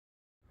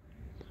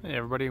Hey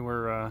everybody,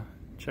 we're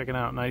checking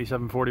out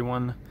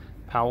 9741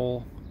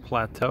 Powell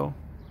Plateau.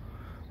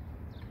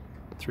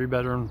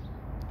 3-bedroom,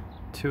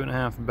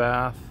 2.5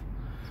 bath,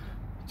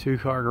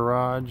 2-car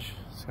garage.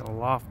 It's got a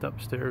loft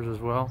upstairs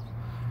as well.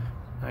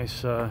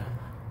 Nice little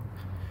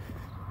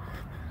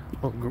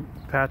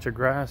patch of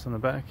grass in the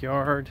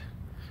backyard.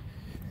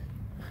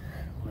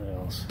 What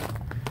else?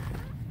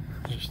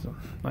 Just a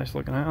nice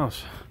looking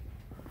house.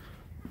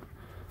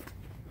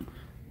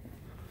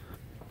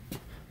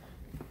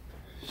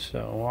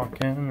 So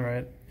walk in,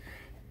 right,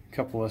 a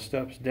couple of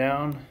steps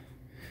down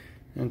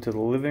into the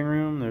living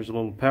room. There's a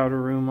little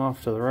powder room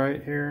off to the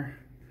right here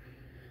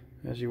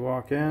as you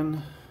walk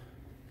in.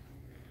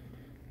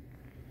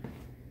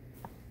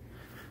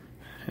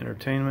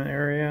 Entertainment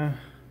area,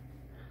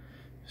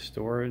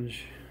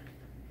 storage,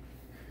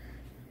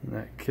 and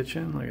that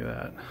kitchen. Look at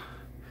that.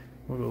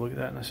 We'll go look at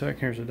that in a sec.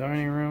 Here's the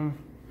dining room.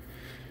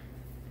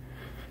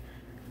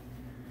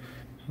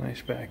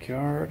 Nice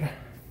backyard.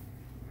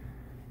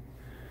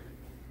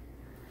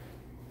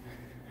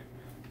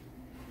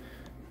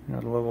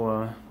 Got a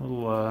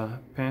little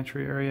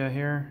pantry area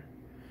here.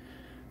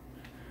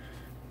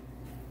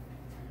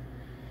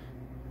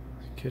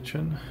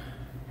 Kitchen.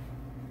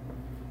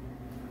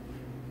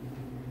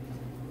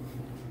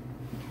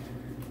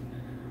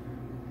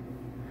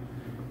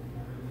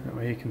 That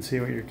way you can see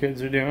what your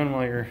kids are doing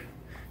while you're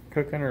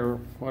cooking or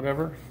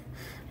whatever.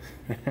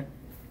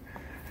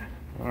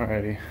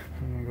 Alrighty,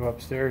 I'm gonna go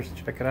upstairs and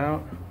check it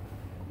out.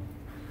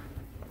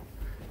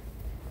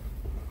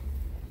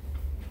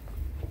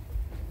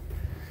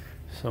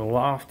 So the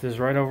loft is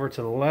right over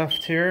to the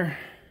left here.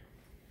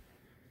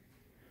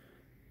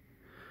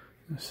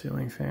 The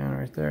ceiling fan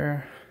right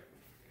there.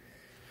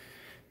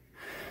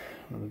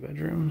 One of the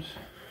bedrooms.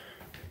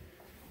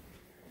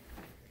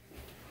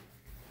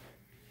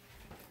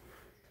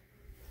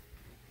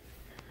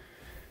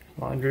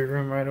 Laundry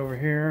room right over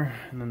here,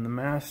 and then the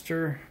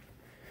master.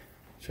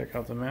 Check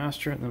out the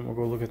master, and then we'll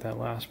go look at that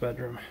last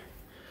bedroom.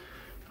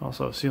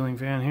 Also a ceiling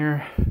fan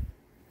here.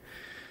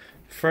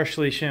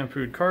 Freshly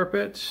shampooed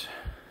carpets.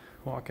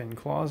 Walk-in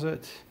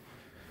closet.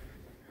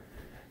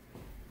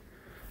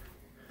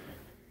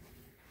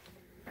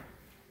 I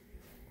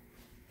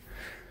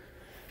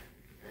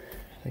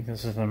think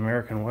this is an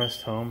American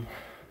West home.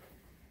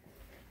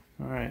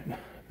 Alright,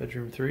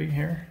 bedroom 3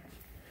 here.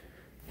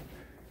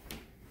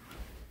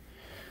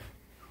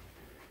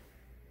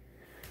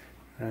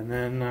 And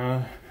then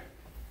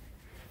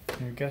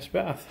your guest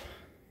bath.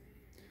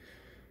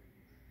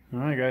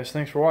 Alright guys,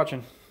 thanks for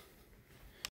watching.